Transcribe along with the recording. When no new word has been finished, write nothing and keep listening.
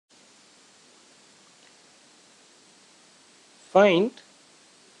Find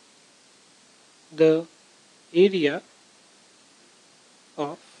the area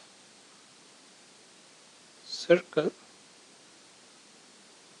of circle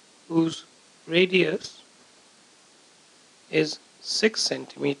whose radius is 6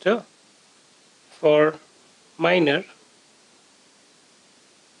 centimeter for minor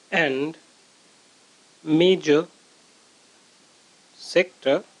and major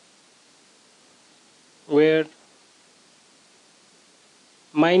sector, where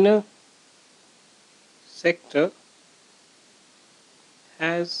minor sector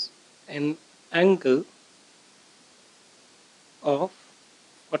has an angle of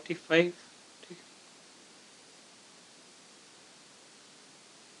 45 degrees.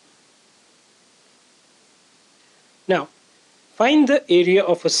 Now, find the area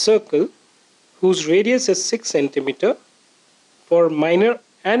of a circle whose radius is 6 centimeter for minor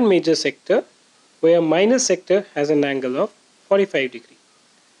and major sector, where minor sector has an angle of 45 degrees.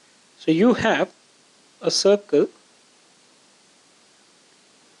 So you have a circle,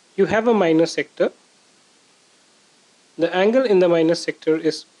 you have a minor sector, the angle in the minor sector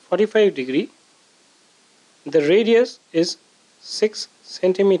is 45 degree, the radius is 6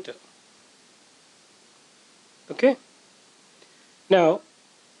 centimeter. Okay. Now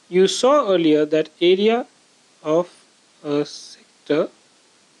you saw earlier that area of a sector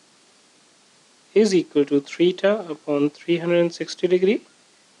is equal to theta upon 360 degree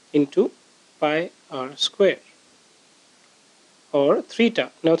into pi r square, or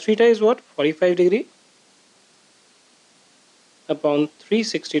theta. Now theta is what? 45 degree upon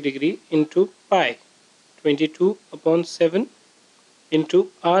 360 degree into pi, 22 upon 7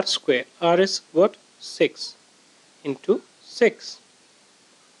 into r square. R is what? 6 into 6.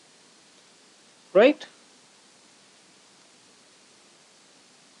 Right?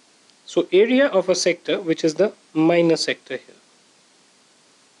 So area of a sector, which is the minor sector here.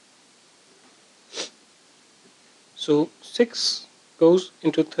 So 6 goes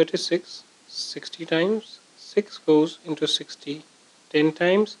into 36 60 times, 6 goes into 60 10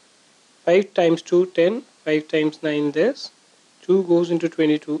 times, 5 times 2 10, 5 times 9 this, 2 goes into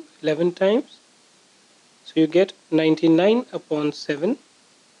 22 11 times. So you get 99 upon 7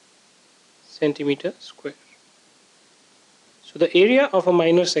 centimeter square. So the area of a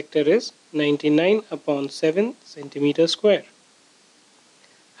minor sector is 99 upon 7 centimeter square.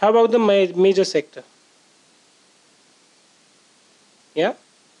 How about the major sector? Yeah?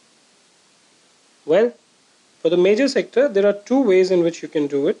 Well, for the major sector, there are two ways in which you can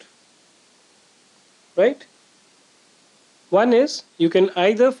do it. Right? One is, you can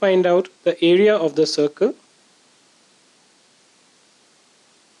either find out the area of the circle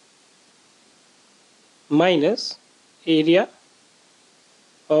minus area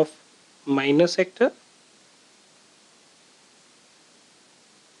of minor sector.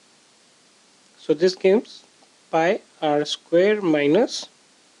 So this gives pi r square minus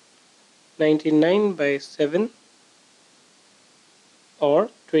 99 by 7, or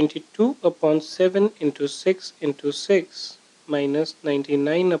 22 upon 7 into 6 into 6 minus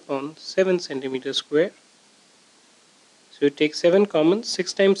 99 upon 7 centimeter square. So you take 7 common,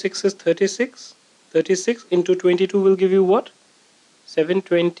 6 times 6 is 36. 36 into 22 will give you what?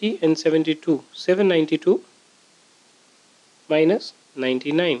 720 and 72. 792 minus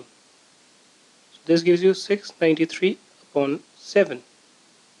 99. So this gives you 693 upon 7.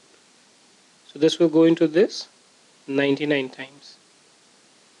 So this will go into this 99 times.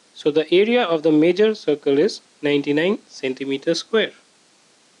 So the area of the major circle is 99 centimeter square.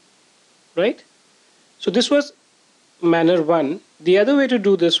 Right? So this was manner 1. The other way to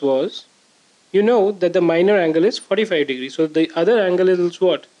do this was, you know that the minor angle is 45 degrees. So the other angle is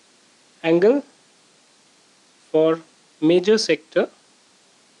what? Angle for major sector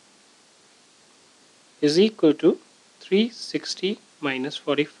is equal to 360 minus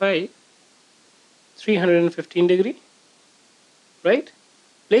 45, 315 degree. Right?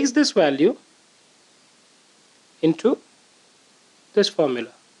 Place this value into this formula.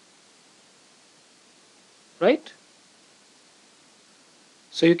 Right?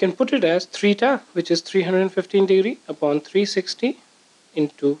 So you can put it as theta, which is 315 degree upon 360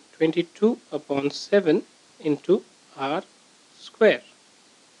 into 22 upon 7 into r square.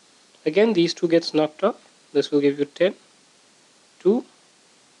 Again, these two gets knocked off. This will give you 10. 2.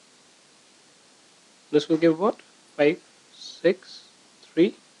 This will give what? 5, 6,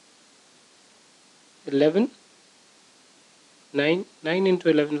 3, 11. 9. 9 into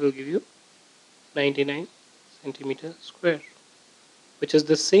 11 will give you 99 centimeter square, which is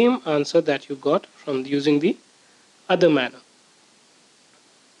the same answer that you got from using the other manner.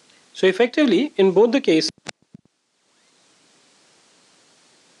 So effectively, in both the cases,